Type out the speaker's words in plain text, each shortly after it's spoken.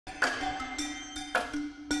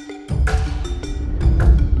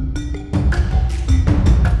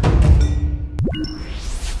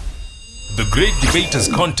Great Debaters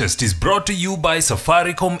Contest is brought to you by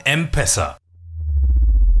Safaricom M-Pesa.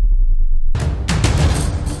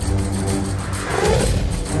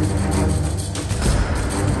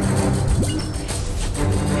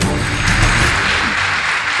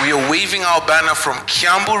 We are waving our banner from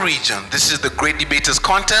Ngiriambu region. This is the Great Debaters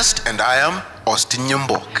Contest, and I am Austin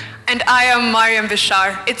Nyambok. And I am Mariam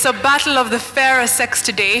Bishar. It's a battle of the fairer sex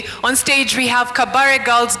today. On stage we have Kabare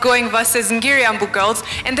girls going versus Ngiriambu girls,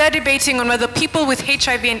 and they're debating on whether people with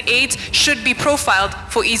HIV and AIDS should be profiled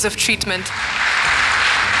for ease of treatment.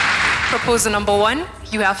 Proposal number 1,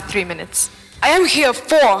 you have 3 minutes. I am here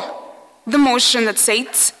for the motion that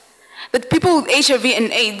states that people with HIV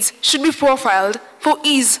and AIDS should be profiled for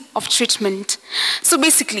ease of treatment. So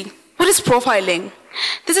basically, what is profiling?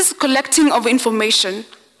 This is collecting of information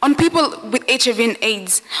on people with HIV and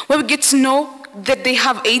AIDS, where we get to know that they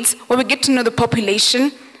have AIDS, where we get to know the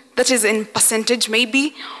population, that is in percentage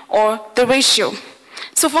maybe, or the ratio.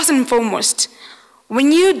 So first and foremost,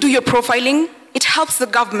 when you do your profiling, it helps the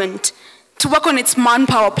government to work on its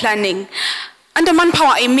manpower planning. Under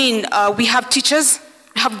manpower, I mean we have teachers,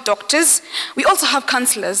 we have doctors, we also have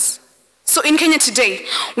counselors. So in Kenya today,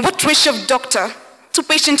 what ratio of doctor to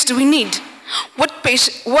patient do we need? What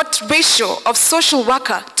ratio of social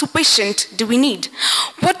worker to patient do we need?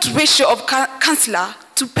 What ratio of counselor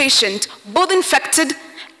to patient, both infected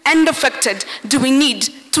and affected, do we need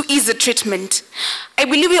to ease the treatment? I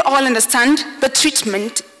believe we all understand that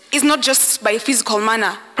treatment is not just by physical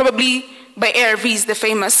manner, probably by ARVs, the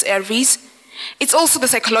famous ARVs. It's also the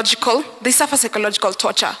psychological. They suffer psychological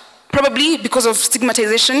torture, probably because of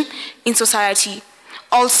stigmatization in society.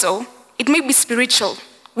 Also, it may be spiritual.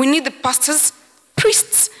 We need the pastors,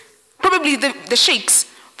 priests, probably the sheikhs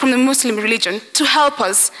from the Muslim religion to help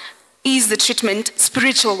us ease the treatment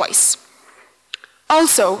spiritual-wise.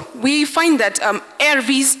 Also, we find that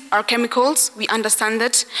ARVs are chemicals, we understand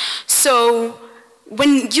that. So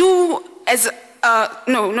when you,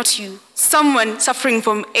 someone suffering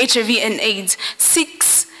from HIV and AIDS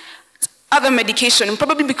seeks other medication,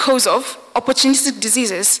 probably because of opportunistic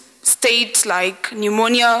diseases, state like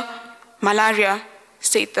pneumonia, malaria,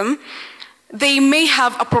 state them, they may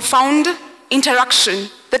have a profound interaction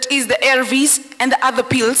that is the ARVs and the other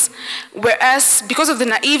pills, whereas because of the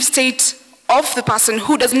naive state of the person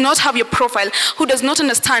who does not have your profile, who does not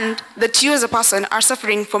understand that you as a person are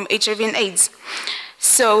suffering from HIV and AIDS.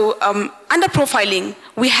 So under profiling,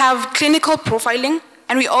 we have clinical profiling,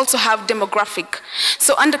 and we also have demographic.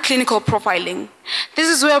 So under clinical profiling, this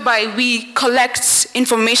is whereby we collect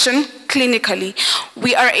information clinically.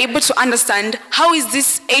 We are able to understand how is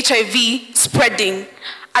this HIV spreading,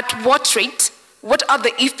 at what rate, what are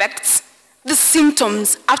the effects, the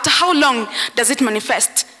symptoms, after how long does it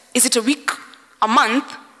manifest? Is it a week, a month,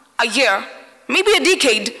 a year, maybe a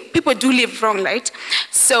decade? People do live wrong, right?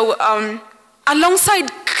 So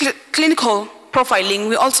alongside clinical profiling,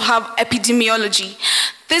 we also have epidemiology.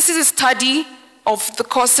 This is a study of the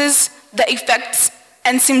causes, the effects,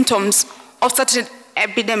 and symptoms of certain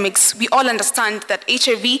epidemics. We all understand that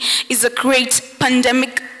HIV is a great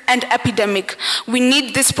pandemic and epidemic. We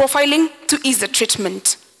need this profiling to ease the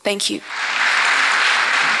treatment. Thank you.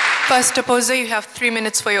 First opposer, you have 3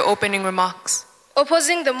 minutes for your opening remarks.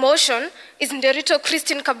 Opposing the motion is Nderito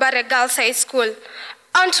Christine Kabare Girls High School.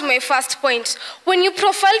 On to my first point. When you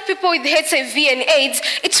profile people with HIV and AIDS,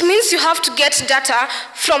 it means you have to get data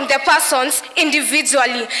from the persons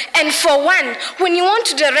individually. And for one, when you want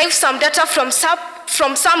to derive some data from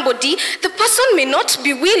somebody, the person may not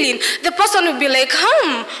be willing. The person will be like,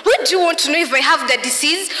 what do you want to know if I have the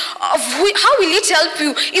disease? How will it help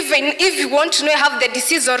you even if you want to know I have the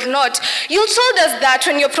disease or not? You told us that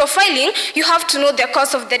when you're profiling, you have to know the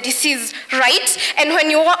cause of the disease, right? And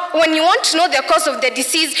when you want to know the cause of the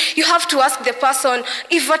disease, you have to ask the person,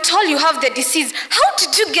 if at all you have the disease, how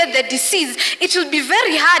did you get the disease? It will be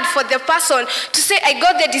very hard for the person to say, I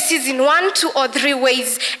got the disease in 1, 2, or 3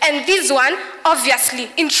 ways. And this one, obviously,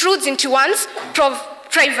 intrudes into one's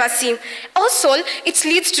privacy. Also, it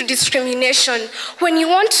leads to discrimination. When you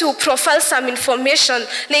want to profile some information,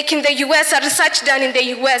 like in the US, a research done in the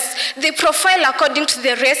US, they profile according to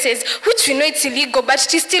the races, which we know it's illegal, but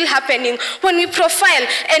it is still happening. When we profile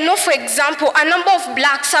and know, for example, a number of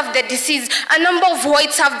blacks have the disease, a number of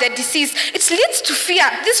whites have the disease, it leads to fear.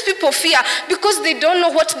 These people fear because they don't know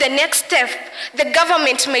what the next step the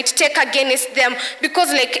government might take against them, because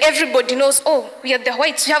like everybody knows, oh, we are the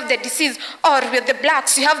whites, we have the disease, or we are the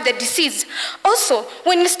blacks, you have the disease. Also,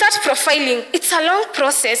 when you start profiling, it's a long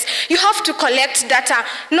process. You have to collect data,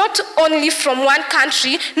 not only from one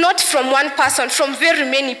country, not from one person, from very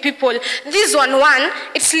many people. This one,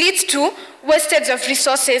 it leads to wastage of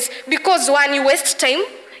resources because one, you waste time,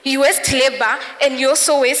 you waste labor, and you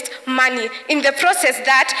also waste money. In the process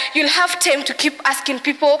that you'll have time to keep asking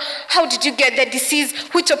people, how did you get the disease?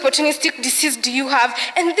 Which opportunistic disease do you have?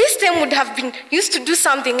 And this time would have been used to do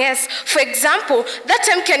something else. For example, that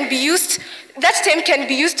time can be used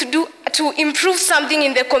to improve something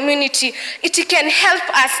in the community. It can help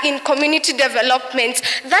us in community development.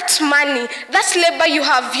 That money, that labor you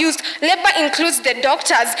have used, labor includes the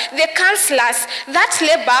doctors, the counselors. That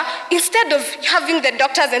labor, instead of having the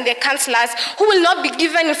doctors and the counselors who will not be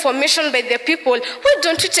given information by the people, why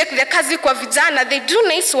don't you take the kazi kwa vijana? They do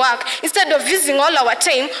nice work instead of using all our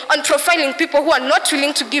time on profiling people who are not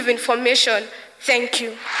willing to give information. Thank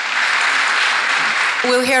you.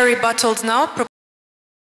 We'll hear rebuttals now.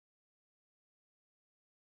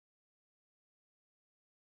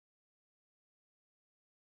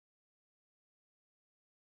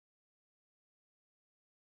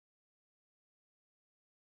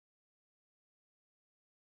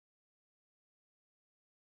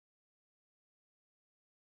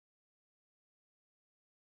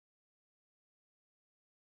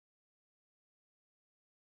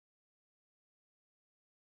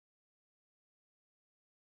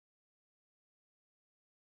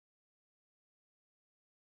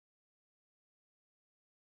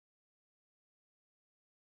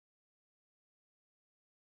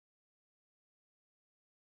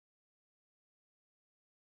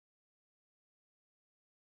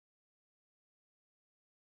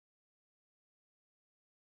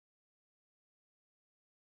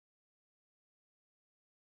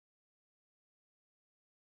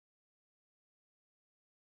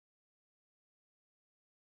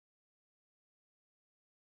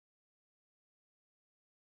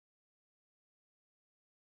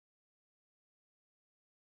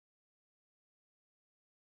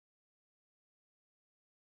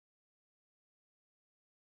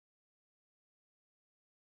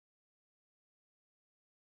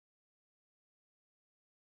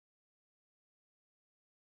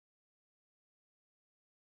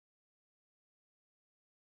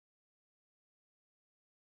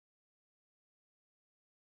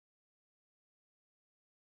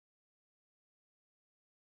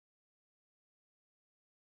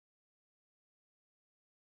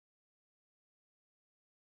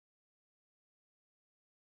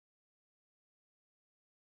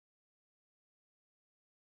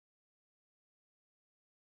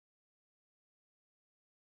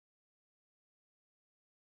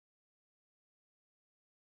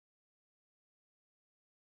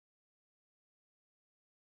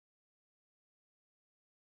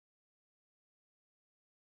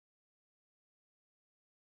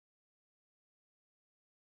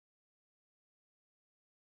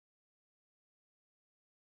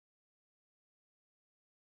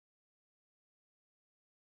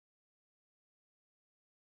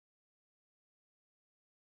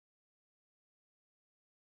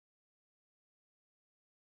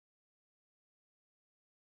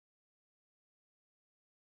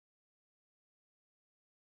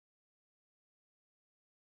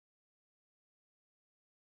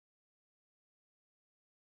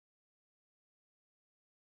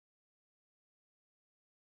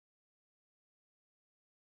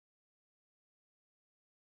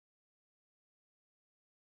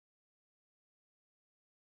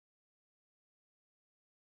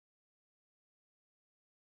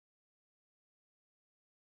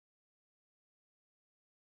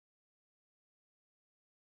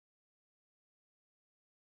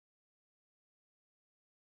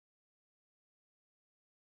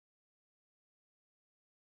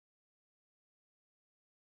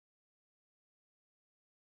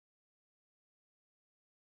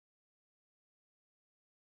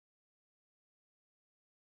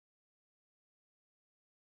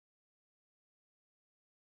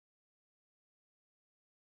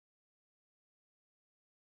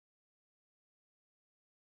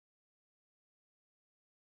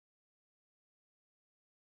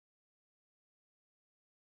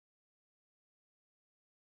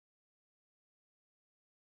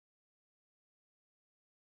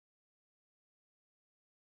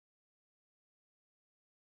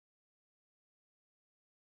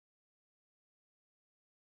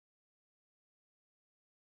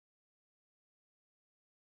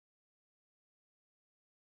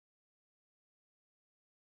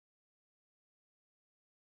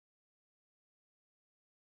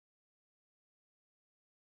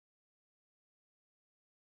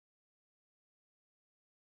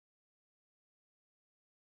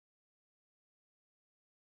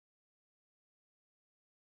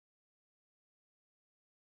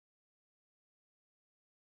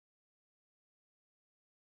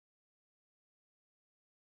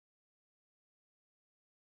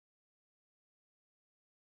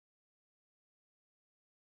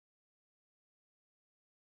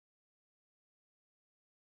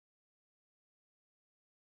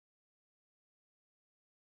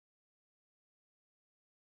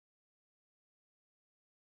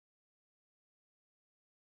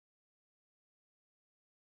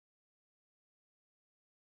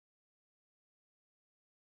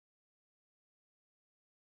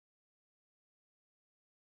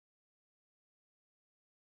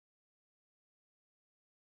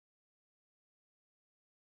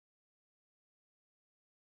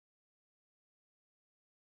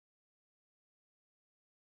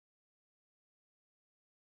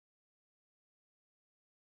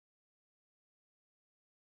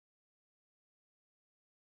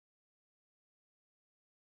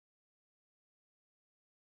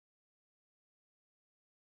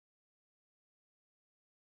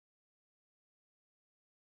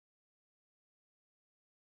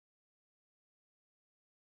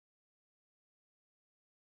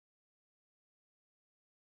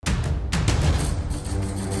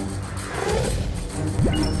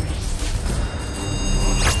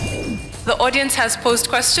 audience has posed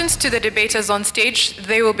questions to the debaters on stage.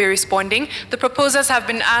 They will be responding. The proposers have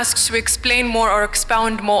been asked to explain more or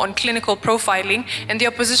expound more on clinical profiling, and the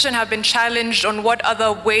opposition have been challenged on what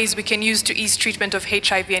other ways we can use to ease treatment of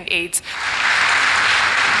HIV and AIDS.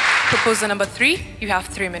 Proposer number 3, you have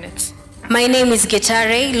 3 minutes. My name is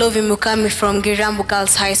Getare Lovi Mukami from Ngiriambu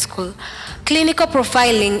Girls High School. Clinical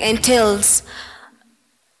profiling entails...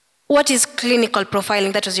 What is clinical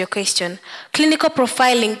profiling? That was your question. Clinical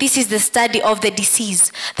profiling, this is the study of the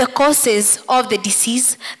disease, the causes of the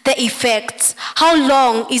disease, the effects. How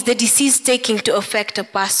long is the disease taking to affect a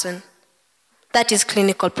person? That is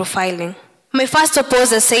clinical profiling. My first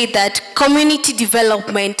opposer said that community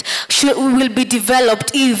development will be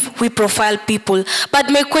developed if we profile people. But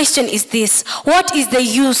my question is this: what is the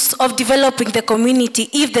use of developing the community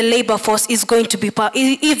if the labor force is going to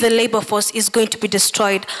be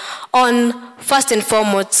destroyed? First and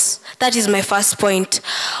foremost, that is my first point.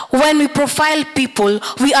 When we profile people,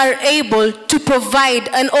 we are able to provide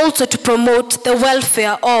and also to promote the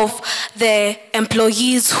welfare of the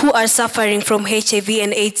employees who are suffering from HIV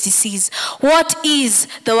and AIDS disease. What is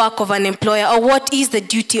the work of an employer, or what is the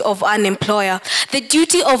duty of an employer? The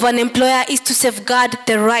duty of an employer is to safeguard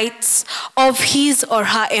the rights of his or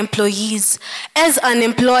her employees. As an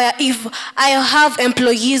employer, if I have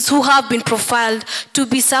employees who have been profiled to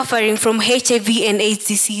be suffering from HIV and AIDS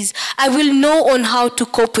disease, I will know on how to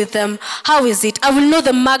cope with them. How is it? I will know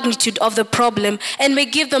the magnitude of the problem and may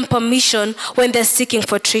give them permission when they're seeking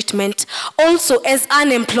for treatment. Also, as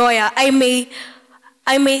an employer, I may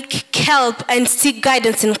help and seek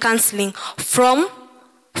guidance and counseling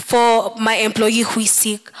for my employee who is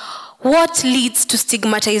sick. What leads to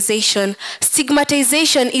stigmatization?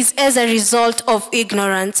 Stigmatization is as a result of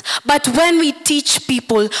ignorance. But when we teach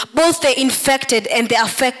people, both the infected and the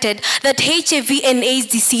affected, that HIV and AIDS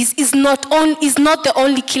disease is not the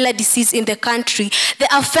only killer disease in the country, the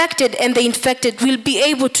affected and the infected will be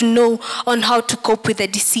able to know on how to cope with the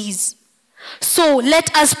disease. So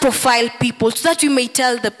let us profile people so that we may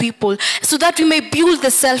tell the people, so that we may build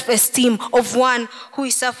the self-esteem of one who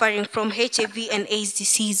is suffering from HIV and AIDS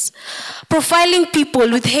disease. Profiling people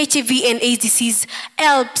with HIV and AIDS disease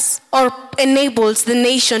helps or enables the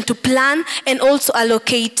nation to plan and also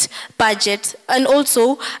allocate budget and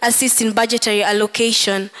also assist in budgetary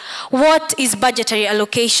allocation. What is budgetary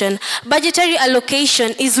allocation? Budgetary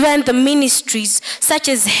allocation is when the ministries such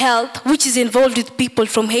as health, which is involved with people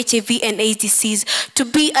from HIV and AIDS disease, to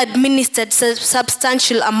be administered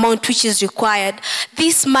substantial amount which is required.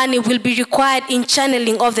 This money will be required in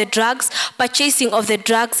channeling of the drugs, purchasing of the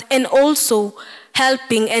drugs, and also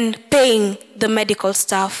helping and paying the medical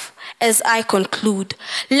staff. As I conclude,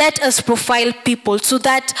 let us profile people so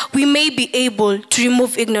that we may be able to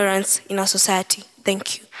remove ignorance in our society.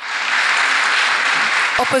 Thank you.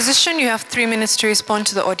 Opposition, you have 3 minutes to respond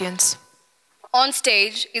to the audience. On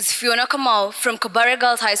stage is Fiona Kamau from Kabare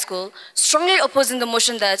Girls High School, strongly opposing the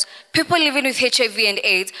motion that people living with HIV and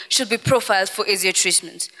AIDS should be profiled for easier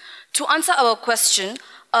treatment. To answer our question,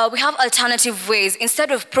 we have alternative ways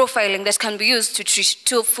instead of profiling that can be used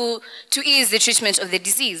to ease the treatment of the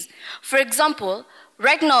disease. For example,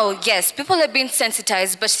 right now, yes, people are being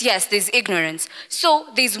sensitized, but yes, there's ignorance. So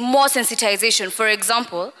there's more sensitization, for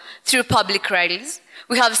example, through public rallies.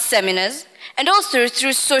 We have seminars, and also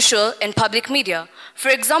through social and public media. For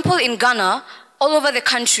example, in Ghana, all over the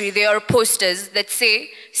country, there are posters that say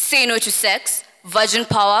no to sex, virgin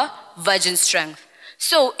power, virgin strength.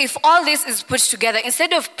 So if all this is put together,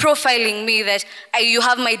 instead of profiling me that you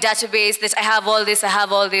have my database, that I have all this,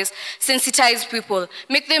 sensitize people.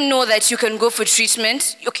 Make them know that you can go for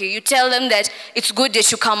treatment. Okay, you tell them that it's good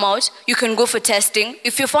that you come out. You can go for testing.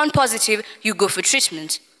 If you're found positive, you go for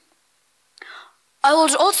treatment. I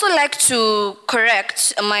would also like to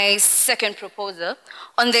correct my second proposal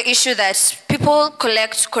on the issue that people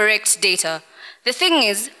collect correct data. The thing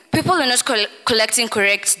is, people are not collecting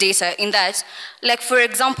correct data in that, like for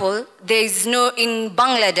example, in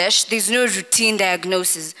Bangladesh, there's no routine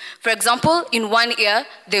diagnosis. For example, in 1 year,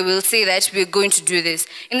 they will say that we're going to do this.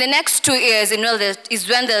 In the next 2 years is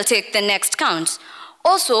when they'll take the next count.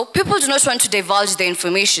 Also, people do not want to divulge the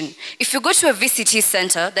information. If you go to a VCT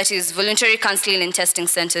center, that is voluntary counseling and testing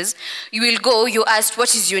centers, you will go, you ask,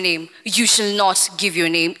 what is your name? You shall not give your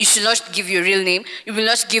name. You shall not give your real name. You will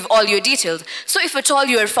not give all your details. So if at all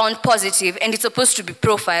you are found positive and it's supposed to be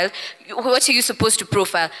profiled, what are you supposed to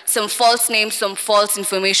profile? Some false names, some false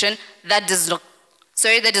information? That does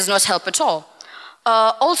not help at all.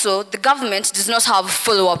 Also, the government does not have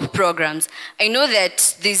follow-up programs. I know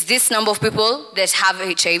that there's this number of people that have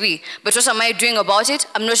HIV, but what am I doing about it?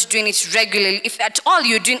 I'm not doing it regularly. If at all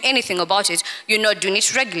you're doing anything about it, you're not doing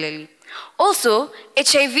it regularly. Also,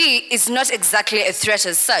 HIV is not exactly a threat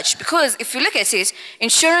as such, because if you look at it,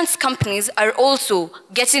 insurance companies are also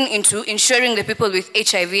getting into insuring the people with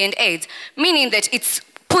HIV and AIDS, meaning that it's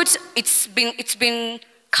been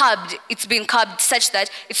curbed such that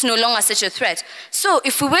it's no longer such a threat. So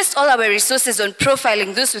if we waste all our resources on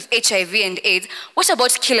profiling those with HIV and AIDS, what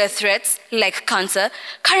about killer threats like cancer?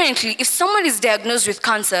 Currently, if someone is diagnosed with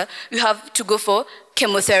cancer, you have to go for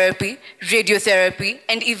chemotherapy, radiotherapy,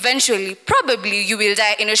 and eventually, probably, you will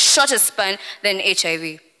die in a shorter span than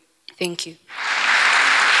HIV. Thank you.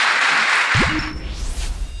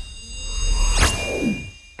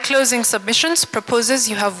 Closing submissions proposes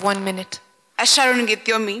you have 1 minute. Sharon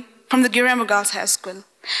Ngithiomi from the Ngiriambu Girls High School.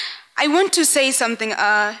 I want to say something.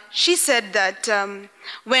 She said that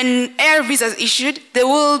when ARVs are issued, they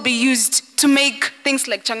will be used to make things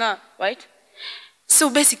like changa, right? So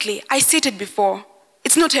basically, I stated before,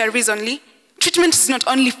 it's not ARVs only. Treatment is not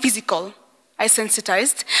only physical. I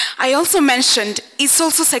sensitized. I also mentioned it's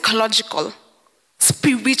also psychological,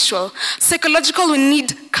 spiritual. Psychological, we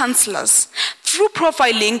need counselors. Through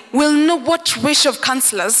profiling, we'll know what ratio of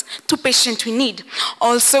counselors to patient we need.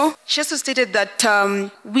 Also, she also stated that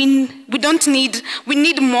we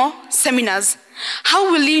need more seminars. How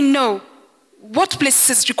will you know what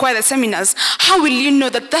places require the seminars? How will you know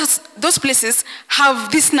that those places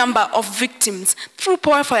have this number of victims? Through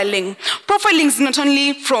profiling. Profiling is not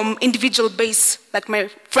only from individual base, like my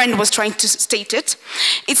friend was trying to state it.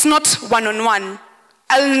 It's not one-on-one.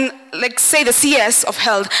 Like say the CS of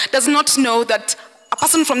health does not know that a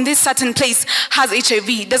person from this certain place has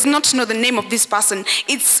HIV, does not know the name of this person.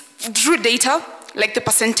 It's through data, like the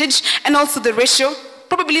percentage, and also the ratio,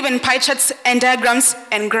 probably even pie charts and diagrams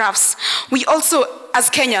and graphs. We also, as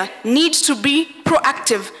Kenya, need to be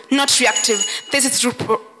proactive, not reactive. This is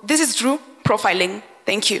through profiling.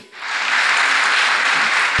 Thank you.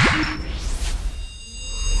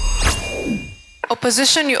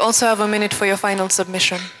 Opposition, you also have 1 minute for your final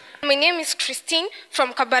submission. My name is Christine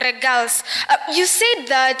from Kabare Girls. You said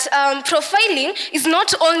that profiling is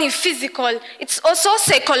not only physical, it's also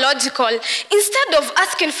psychological. Instead of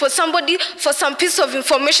asking for somebody for some piece of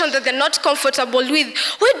information that they're not comfortable with,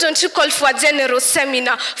 why don't you call for a general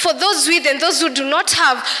seminar for those with and those who do not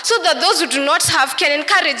have, so that those who do not have can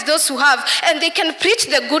encourage those who have, and they can preach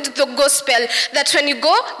the gospel that when you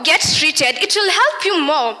go get treated, it will help you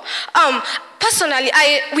more. Personally,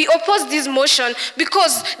 we oppose this motion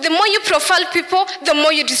because the more you profile people, the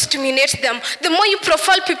more you discriminate them. The more you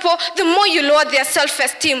profile people, the more you lower their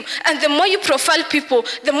self-esteem. And the more you profile people,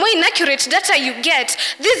 the more inaccurate data you get.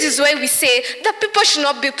 This is why we say that people should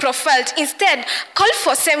not be profiled. Instead, call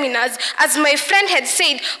for seminars. As my friend had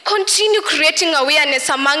said, continue creating awareness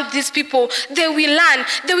among these people. They will learn.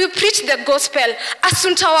 They will preach the gospel.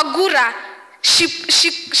 Asunta Wagura, she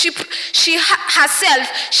herself,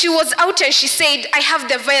 she was out and she said, I have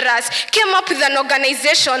the virus, came up with an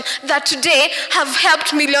organization that today have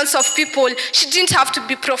helped millions of people. She didn't have to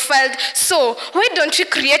be profiled. So why don't we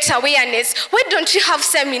create awareness? Why don't we have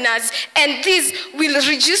seminars? And this will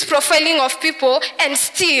reduce profiling of people, and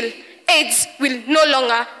still AIDS will no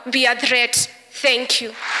longer be a threat. Thank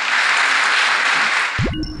you.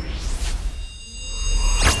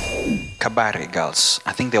 Kabare Girls,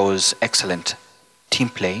 I think there was excellent team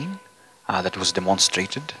playing that was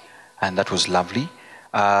demonstrated, and that was lovely.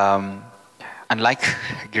 Unlike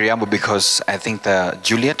Ngiriambu, because I think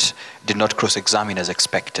Juliet did not cross-examine as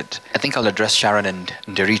expected. I think I'll address Sharon and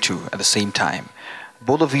Nderitu at the same time.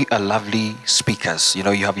 Both of you are lovely speakers. You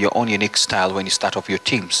know, you have your own unique style when you start off your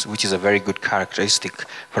teams, which is a very good characteristic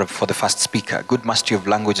for the first speaker. Good mastery of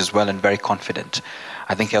language as well, and very confident.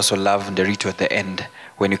 I think I also love Nderitu at the end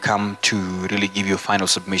when you come to really give your final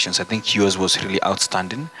submissions. I think yours was really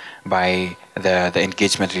outstanding by the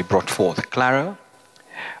engagement you brought forth. Clara,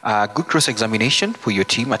 good cross-examination for your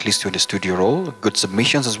team, at least you understood your role. Good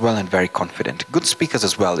submissions as well, and very confident. Good speakers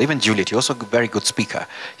as well. Even Juliet, you're also a very good speaker.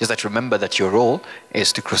 Just that remember that your role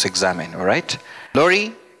is to cross-examine, all right?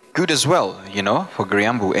 Laurie, good as well, you know, for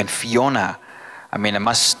Ngiriambu. And Fiona, I mean, I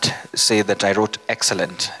must say that I wrote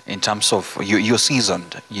excellent in terms of you're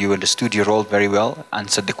seasoned. You understood your role very well,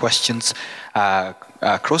 answered the questions,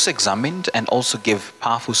 cross-examined, and also gave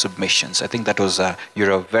powerful submissions. I think that was,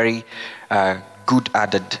 you're a very good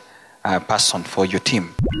added person for your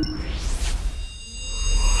team.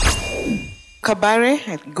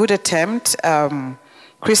 Kabare, good attempt.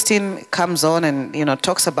 Christine comes on and,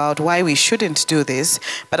 talks about why we shouldn't do this,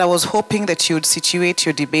 but I was hoping that you'd situate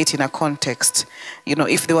your debate in a context.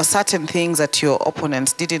 If there were certain things that your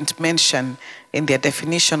opponents didn't mention in their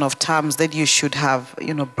definition of terms, then you should have,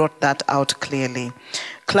 brought that out clearly.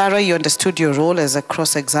 Clara, you understood your role as a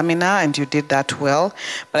cross-examiner, and you did that well.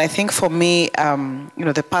 But I think for me,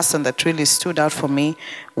 the person that really stood out for me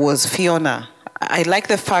was Fiona. I like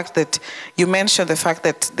the fact that you mentioned the fact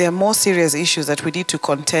that there are more serious issues that we need to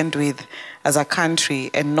contend with as a country,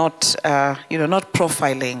 and not, not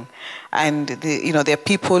profiling. And there are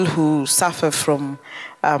people who suffer from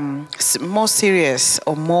more serious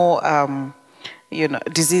or more,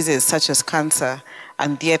 diseases such as cancer.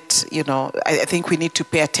 And yet, I think we need to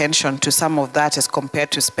pay attention to some of that as compared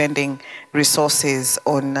to spending resources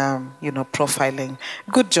on, profiling.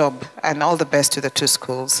 Good job, and all the best to the two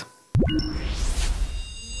schools.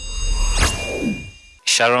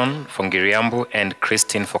 Sharon for Ngiriambu and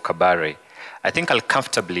Christine for Kabare. I think I'll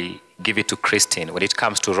comfortably give it to Christine when it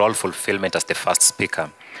comes to role fulfillment as the first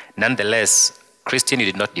speaker. Nonetheless, Christine, you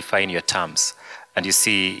did not define your terms. And you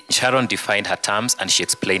see, Sharon defined her terms and she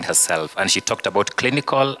explained herself. And she talked about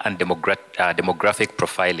clinical and demographic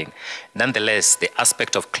profiling. Nonetheless, the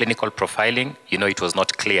aspect of clinical profiling, it was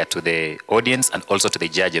not clear to the audience and also to the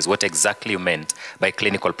judges what exactly you meant by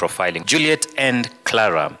clinical profiling. Juliet and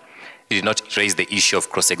Clara did not raise the issue of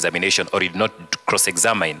cross-examination, or did not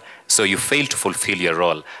cross-examine. So you failed to fulfill your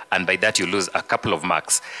role. And by that, you lose a couple of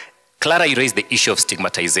marks. Clara, you raised the issue of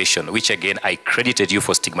stigmatization, which again, I credited you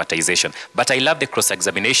for stigmatization. But I love the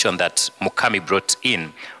cross-examination that Mukami brought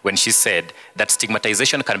in when she said that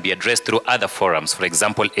stigmatization can be addressed through other forums, for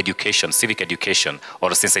example, education, civic education, or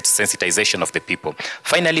sensitization of the people.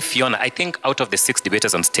 Finally, Fiona, I think out of the 6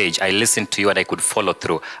 debaters on stage, I listened to you and I could follow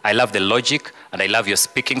through. I love the logic and I love your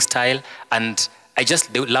speaking style, and I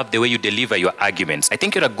just love the way you deliver your arguments. I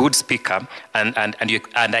think you're a good speaker, and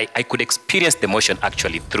I could experience the emotion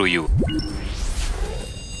actually through you.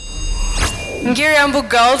 Ngiriambu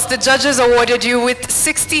girls, the judges awarded you with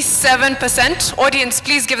 67%. Audience,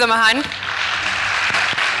 please give them a hand.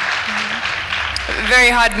 Very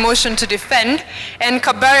hard motion to defend. And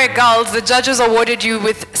Kabare girls, the judges awarded you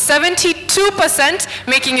with 72%,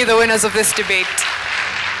 making you the winners of this debate.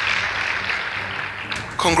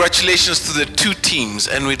 Congratulations to the two teams,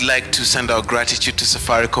 and we'd like to send our gratitude to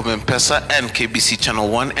Safaricom M-Pesa and KBC Channel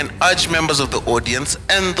 1, and urge members of the audience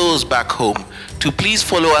and those back home to please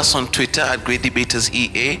follow us on Twitter at Great Debaters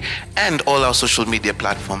EA and all our social media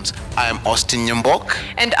platforms. I am Austin Nyambok.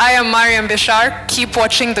 And I am Mariam Bishar. Keep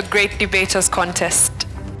watching the Great Debaters contest.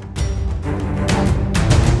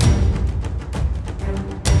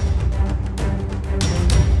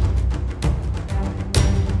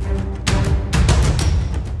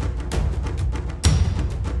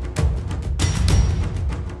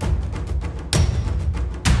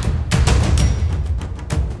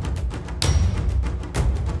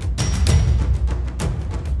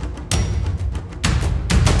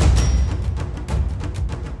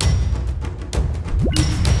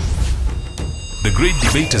 The Great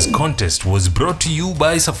Debaters Contest was brought to you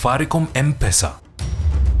by Safaricom M-Pesa.